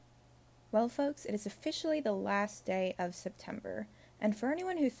Well, folks, it is officially the last day of September. And for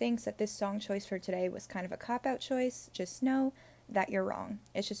anyone who thinks that this song choice for today was kind of a cop out choice, just know that you're wrong.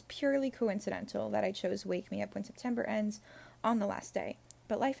 It's just purely coincidental that I chose Wake Me Up When September Ends on the last day.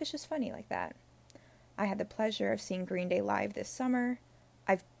 But life is just funny like that. I had the pleasure of seeing Green Day live this summer.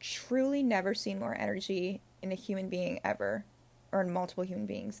 I've truly never seen more energy in a human being ever, or in multiple human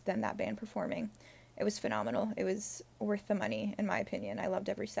beings, than that band performing. It was phenomenal. It was worth the money, in my opinion. I loved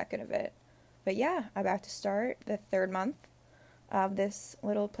every second of it. But yeah, I'm about to start the third month of this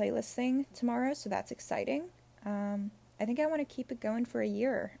little playlist thing tomorrow, so that's exciting. I think I want to keep it going for a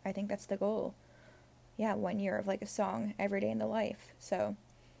year. I think that's the goal. Yeah, 1 year of like a song every day in the life. So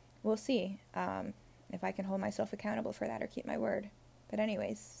we'll see if I can hold myself accountable for that or keep my word. But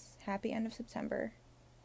anyways, happy end of September.